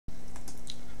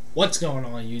What's going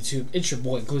on YouTube? It's your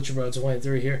boy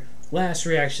GlitcherBro23 here. Last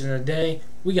reaction of the day.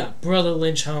 We got Brotha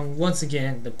Lynch hung once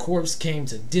again. The corpse came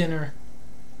to dinner.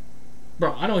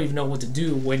 Bro, I don't even know what to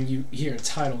do when you hear a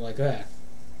title like that.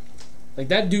 Like,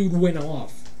 that dude went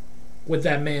off with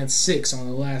that man 6 on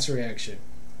the last reaction.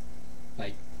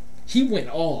 Like, he went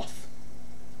off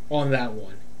on that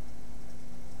one.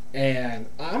 And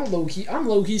I'm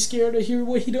low-key scared to hear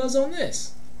what he does on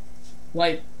this.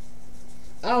 Like,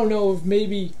 I don't know if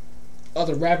maybe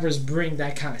other rappers bring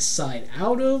that kind of side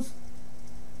out of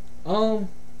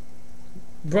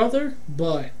Brother,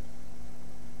 but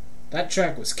that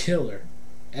track was killer.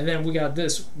 And then we got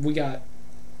this, we got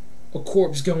a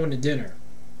corpse going to dinner.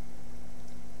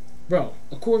 Bro,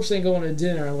 a corpse ain't going to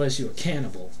dinner unless you're a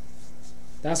cannibal.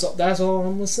 That's all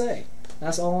I'm gonna say.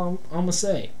 That's all I'm gonna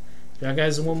say. If y'all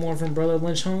guys want more from Brotha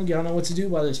Lynch hung, y'all know what to do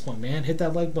by this point, man. Hit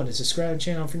that like button, subscribe to the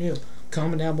channel if you're new.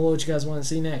 Comment down below what you guys want to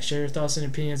see next. Share your thoughts and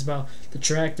opinions about the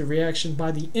track, the reaction by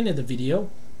the end of the video.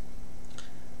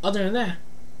 Other than that,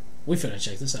 we finna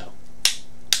check this out.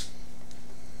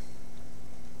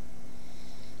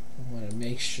 I want to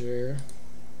make sure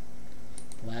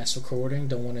last recording,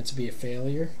 don't want it to be a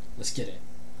failure. Let's get it.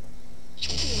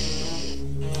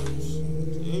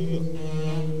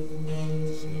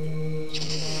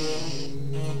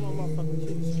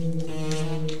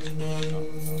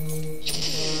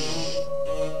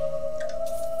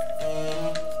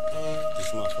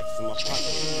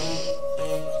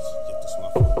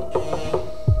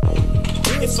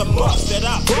 It's a must that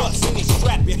I bust and you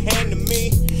strap your hand to me.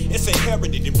 It's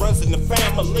inherited, it runs in the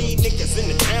family. Niggas in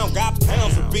the town got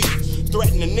pounds of beef.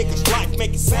 Threaten a nigga's life,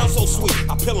 make it sound so sweet.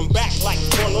 I peel him back like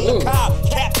corn on the cob.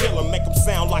 Cat pill him, make him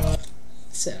sound like. He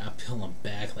said I peel him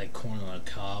back like corn on a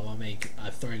cob. I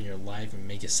threaten your life and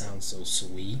make it sound so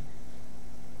sweet.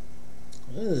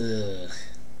 Ugh.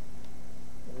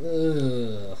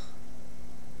 Ugh.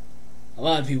 A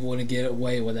lot of people wouldn't get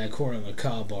away with that corn on the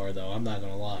cob bar, though. I'm not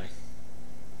gonna lie.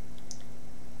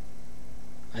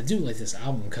 I do like this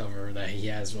album cover that he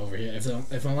has over here.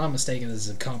 If I'm not mistaken, this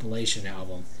is a compilation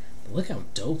album. But look how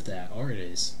dope that art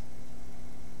is.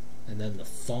 And then the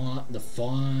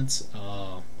fonts.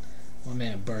 My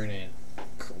man burning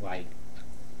like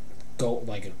gold,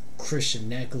 like a Christian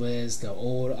necklace. The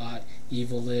old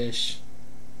evilish.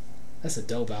 That's a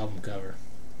dope album cover.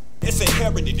 It's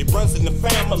inherited, it runs in the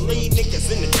family.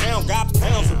 Niggas in the town got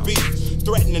pounds of beef.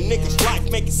 Threaten a nigga's life,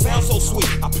 make it sound so sweet.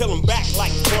 I peel him back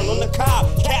like corn on the cob.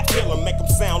 Cat pill him, make him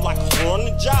sound like corn on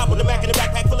the job. With a Mac in the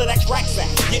backpack full of that crack sack.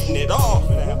 Getting it all.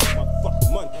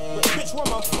 Bitch, where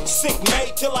my sick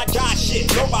made till I die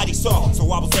shit. Nobody saw.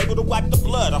 So I was able to wipe the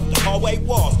blood off the hallway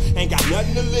walls. Ain't got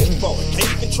nothing to live for.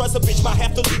 Can't even trust a bitch, might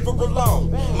have to leave her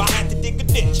alone. Might have to dig a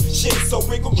ditch. Shit so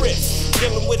rigorous.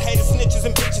 Dealing with haters, snitches,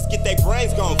 and bitches get their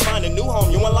brains gone. Find a new home,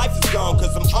 your life is gone,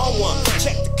 cause I'm on one.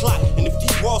 Check the clock, and if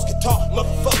these walls could talk,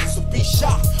 motherfuckers would be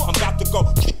shot. I'm about to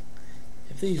go.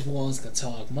 If these walls could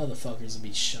talk, motherfuckers would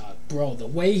be shot. Bro, the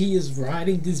way he is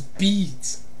writing this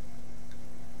beat,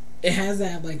 it has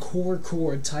that like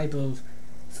horrorcore type of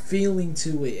feeling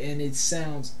to it, and it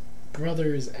sounds,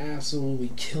 Brother is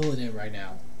absolutely killing it right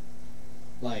now.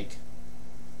 Like,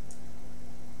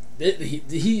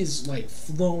 he is like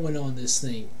flowing on this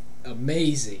thing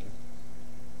amazing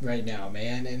right now,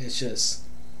 man. And it's just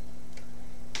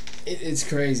it's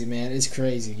crazy, man. It's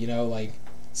crazy, you know. Like,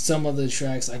 some of the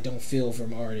tracks I don't feel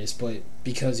from artists, but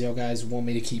because y'all guys want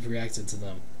me to keep reacting to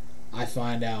them, I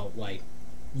find out like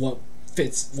what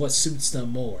fits, what suits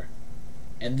them more.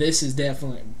 And this is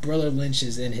definitely, Brotha Lynch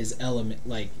is in his element.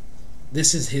 Like,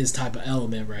 this is his type of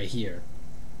element right here.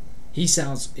 He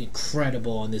sounds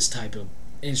incredible on this type of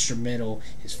instrumental.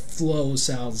 His flow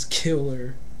sounds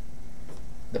killer.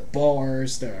 The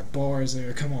bars, there are bars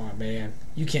there. Come on, man.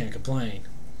 You can't complain.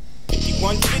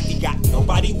 150, got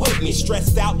nobody with me.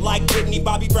 Stressed out like Whitney,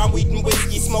 Bobby Brown, eating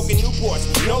whiskey, smoking Newports.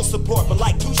 No support, but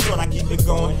like Too Short, I keep it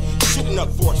going. Shooting up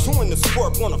for it, who in the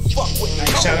sport wanna fuck with me?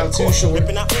 Shout out Too Short.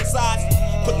 Ripping out insides,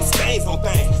 putting stains on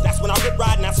things. That's when I rip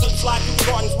riding, I slip slide through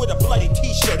gardens with a bloody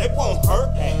t-shirt. It won't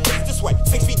hurt. It's this way,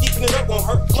 6 feet deep in the dirt won't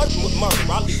hurt. Flirting with murder,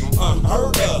 I leave them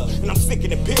unheard of. And I'm sick of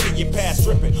the period pass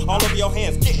dripping. All over your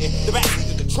hands getting the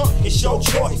backseat of the trunk. It's your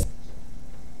choice.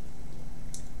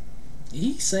 Did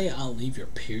he say I'll leave your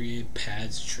period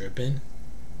pads dripping?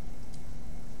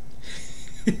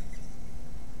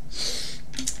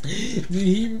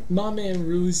 Did my man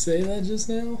Ruse say that just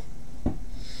now?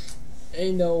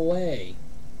 Ain't no way.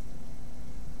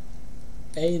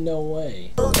 Ain't no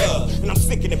way. And I'm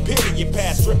sick of the period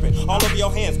pads dripping. All over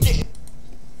your hands getting.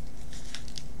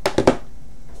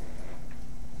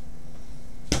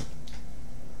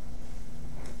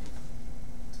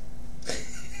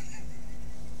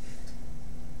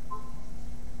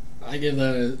 I give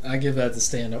that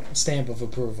the stamp of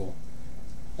approval.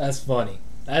 That's funny.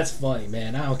 That's funny,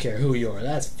 man. I don't care who you are.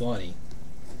 That's funny.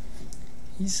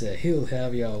 He said he'll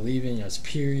have y'all leaving your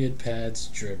period pads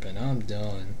dripping. I'm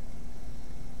done.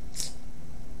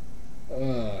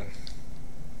 I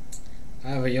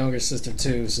have a younger sister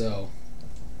too, so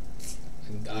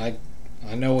I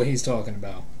know what he's talking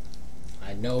about.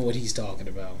 I know what he's talking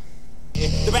about.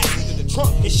 The backseat of the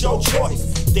trunk, it's your choice.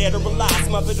 Dead or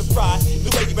alive, mother to fry. The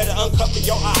way you better uncover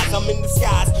your eyes. I'm in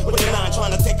disguise with a nine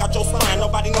trying to take out your spine.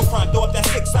 Nobody no crime, throw up that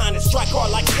 6 sign and strike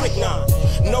hard like strychnine.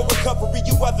 No recovery,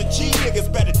 you other G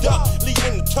niggas better duck. Leave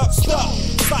you in the tuck stuck.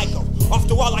 Psycho, off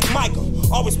the wall like Michael.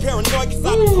 Always paranoid cause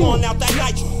I be blowing out that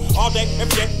nitro. All day,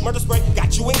 every day, murder spray.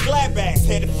 Got you in glad bags,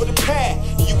 headed for the pad.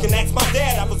 And you can ask my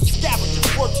dad, I was a scavenger.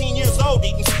 14 years old,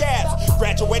 eating scabs.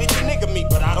 Graduated to nigga me,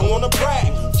 but I don't wanna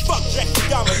brag. Fuck Jack the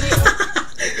Dummer.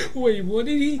 Wait, what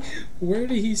did he? Where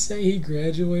did he say he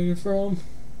graduated from?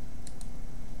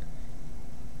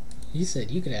 He said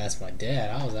you could ask my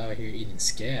dad. I was out here eating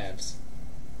scabs.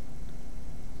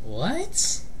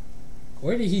 What?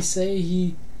 Where did he say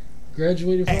he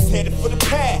graduated from? Headed for the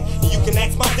pad. And you can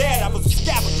ask my dad. I was a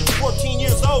scavenger. 14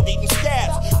 years old, eating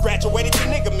scabs. Graduated to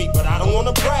nigga me, but I don't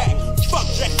wanna brag. Fuck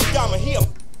Jack the Dummer.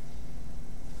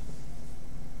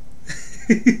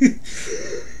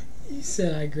 He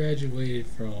said I graduated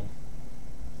from.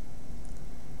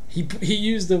 He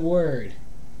used the word,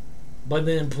 but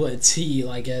then put T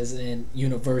like as in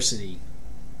university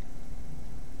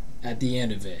at the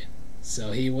end of it.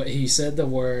 So he said the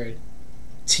word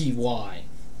TY.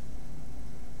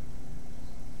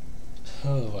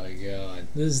 Oh my god.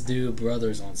 This dude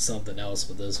brother's on something else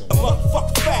with this one.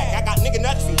 Motherfucker fag. I got nigga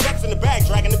nuts and guts in the bag,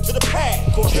 dragging them to the pad.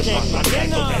 Of course, Ziploc my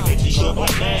bag, t-shirt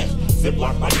black man.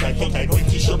 Ziploc my bag,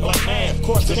 t-shirt black man. Of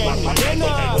course, Ziploc my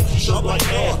bag, t-shirt black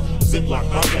man. Ziploc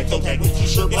my bag,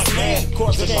 t-shirt black man. Of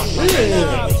course, Ziploc my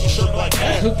bag, t-shirt black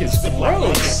man. That hook is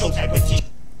gross.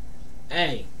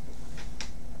 Hey,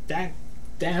 that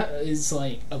is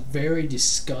like a very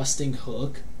disgusting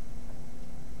hook.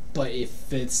 But it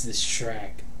fits this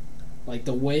track. Like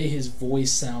the way his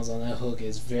voice sounds on that hook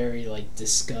is very like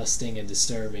disgusting and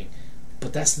disturbing.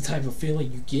 But that's the type of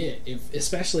feeling you get,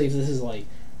 especially if this is like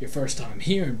your first time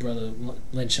hearing Brotha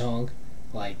Lynch.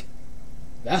 Like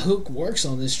that hook works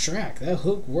on this track. That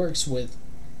hook works with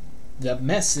the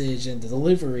message and the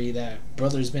delivery that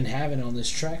Brother's been having on this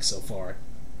track so far.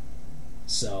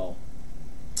 So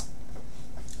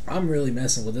I'm really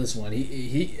messing with this one.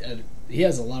 He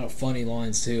has a lot of funny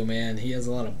lines too, man. He has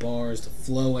a lot of bars. The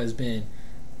flow has been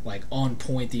like on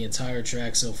point the entire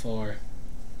track so far.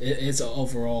 It's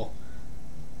overall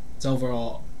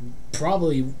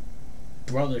probably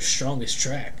Brother's strongest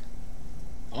track.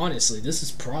 Honestly, this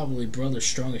is probably Brother's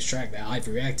strongest track that I've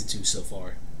reacted to so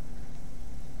far.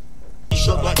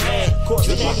 T-shirt black man,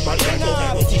 Ziploc my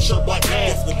bag, t-shirt black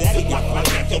man. Ziploc my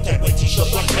bag,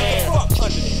 t-shirt black man. Fuck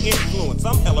under the influence,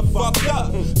 I'm hella fucked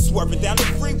up. Swerving down the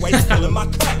freeway, spilling my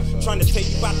cup. Trying to tell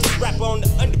you about this rapper on the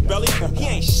underbelly. He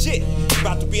ain't shit.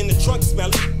 About to be in the trunk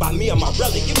smelling. By me or my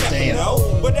relly, you never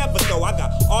know. Whatever though, I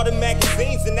got all the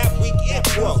magazines in that week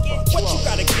intro. What you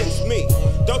got against me?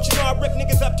 Don't you know I rip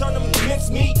niggas up, turn them to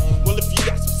mincemeat? Well, if you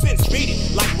got some sense, beat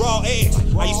it like raw eggs.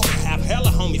 I used to have hella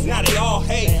homies, now they all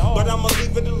hate. But I'ma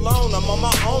leave it alone, I'm on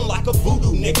my own like a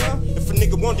voodoo nigga. If a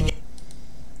nigga wanted to get...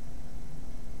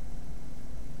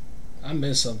 I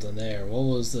missed something there. What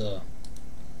was the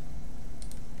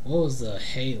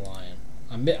hey line?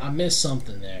 I missed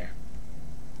something there.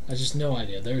 I just no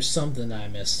idea. There's something that I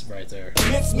missed right there.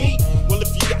 Mincemeat? Well,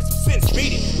 if you got some sense,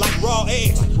 beat it like raw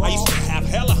eggs. I used to have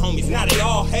hella homies, now they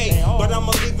all hate. But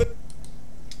I'ma leave it...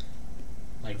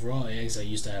 Like raw eggs, I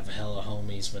used to have hella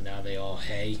homies, but now they all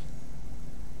hey.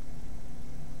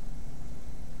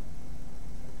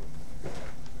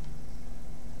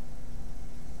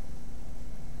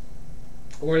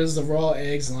 Where does the raw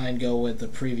eggs line go with the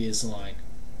previous line?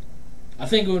 I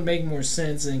think it would make more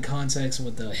sense in context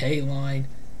with the hey line.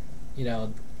 You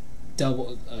know,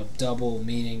 double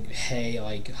meaning hey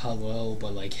like hello,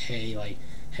 but like hey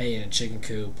in a chicken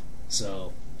coop.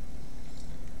 So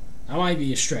that might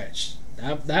be a stretch.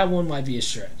 That one might be a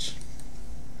stretch.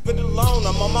 But alone,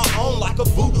 I'm on my own like a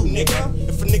voodoo nigga.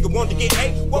 If a nigga wanted to get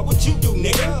hate, what would you do,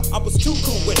 nigga? I was too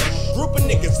cool with it. Group of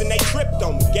niggas and they tripped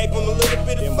on me. Gave them a little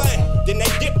bit of fame. Then they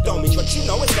dipped on me. But you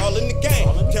know it's all in the game.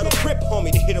 Tell the crip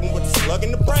homie to hit him with a slug in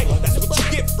the brain. That's what you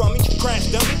get from me. Crash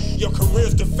dummy. Your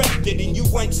career's defected and you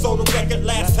ain't sold a record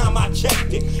last time I checked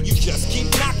it. You just keep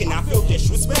knocking, I feel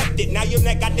disrespected. Now your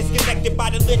neck got disconnected by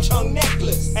the Lynch hung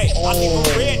necklace. Hey, I leave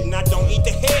them red and I don't eat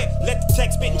the head. Let the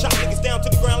tech spit and chop niggas down to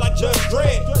the ground like Judge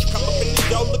Dredd. Come up in the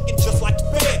door looking just like the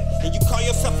Fed. And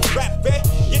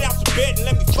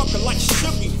fucker like she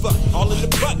should be fucked. All in the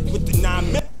butt with the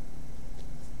 9mm.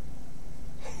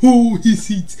 Who is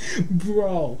he?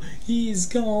 Bro, he is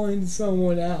calling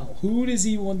someone out. Who does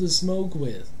he want to smoke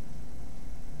with?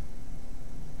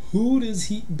 Who does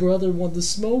brother want to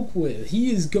smoke with?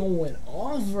 He is going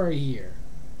off right here.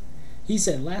 He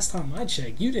said, last time I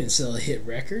checked, you didn't sell a hit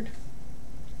record.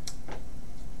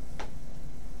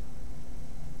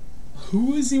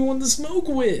 Who does he want to smoke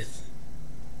with?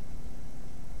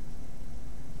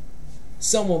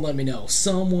 Someone let me know.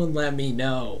 Someone let me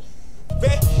know.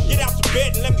 Get out the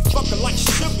bed and let me fuck her like she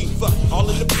should be fucked. All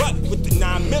in the butt with the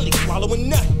 9mm, swallowing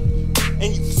nut.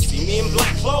 And you can see me in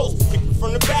black clothes, pick me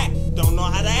from the back. Don't know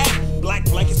how to act. Black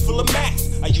blankets full of max.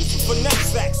 I use it for nut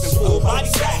sacks and full body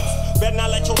sacks. Better not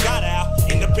let your daughter out.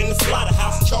 End up in the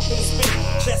slaughterhouse, choking and spitting,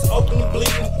 chest open and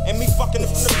bleeding, and me fucking it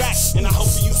from the back. And I hope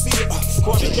you see it.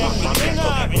 Quarter down the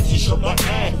dinner, and she shook my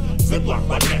hand. Ziploc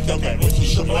my neck, and she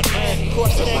shook my hand.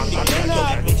 Quarter down the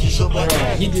dinner, and she shook my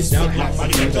hand. He does not have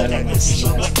to do that on this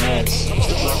last match.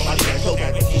 Ziploc my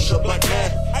neck, and she shook my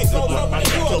hand. Ziploc my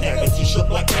neck, and she shook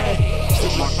my hand.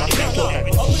 Ziploc my neck,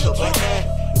 and she shook my hand.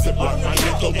 Ziploc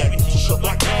my neck, and she shook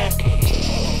my hand.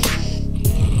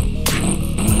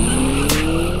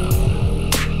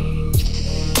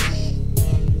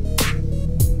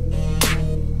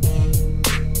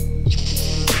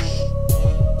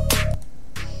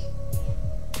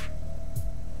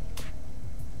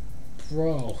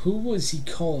 Bro, who was he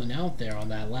calling out there on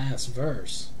that last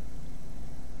verse?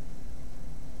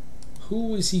 Who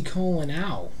was he calling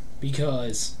out?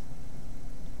 Because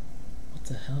what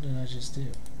the hell did I just do?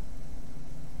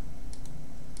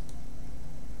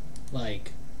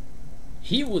 Like,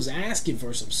 he was asking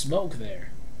for some smoke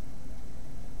there.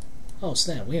 Oh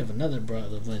snap, we have another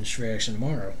Brotha Lynch reaction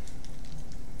tomorrow.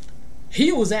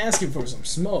 He was asking for some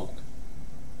smoke.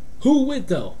 Who with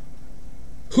though?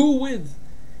 Who with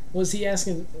was he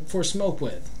asking for smoke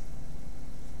with?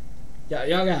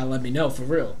 Y'all gotta let me know for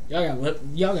real. Y'all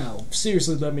gotta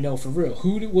seriously let me know for real.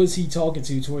 Who was he talking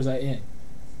to towards that end?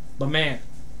 But man,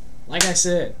 like I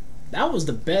said, that was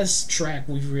the best track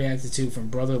we've reacted to from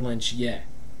Brotha Lynch yet.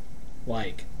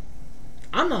 Like,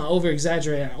 I'm not over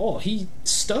exaggerating at all. He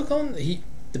stuck on the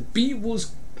beat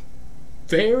was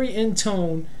very in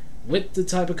tone with the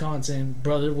type of content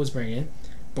Brother was bringing.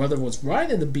 Brother was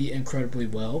riding the beat incredibly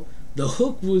well. The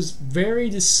hook was very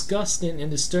disgusting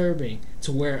and disturbing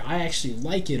to where I actually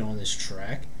like it on this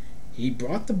track. He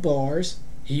brought the bars.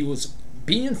 He was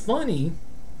being funny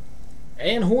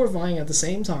and horrifying at the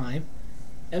same time.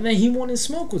 And then he wanted to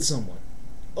smoke with someone.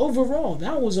 Overall,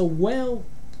 that was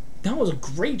a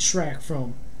great track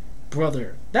from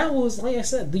Brother. That was, like I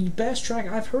said, the best track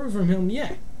I've heard from him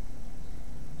yet.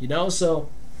 You know, so...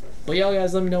 But y'all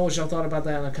guys, let me know what y'all thought about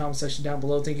that in the comment section down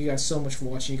below. Thank you guys so much for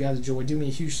watching. You guys enjoyed. Do me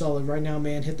a huge solid right now,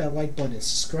 man. Hit that like button.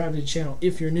 Subscribe to the channel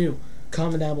if you're new.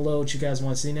 Comment down below what you guys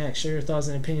want to see next. Share your thoughts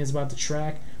and opinions about the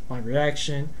track, my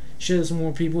reaction. Share this with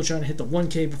more people trying to hit the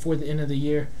 1K before the end of the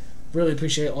year. Really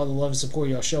appreciate all the love and support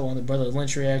y'all show on the Brotha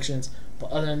Lynch reactions.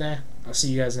 But other than that, I'll see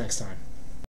you guys next time.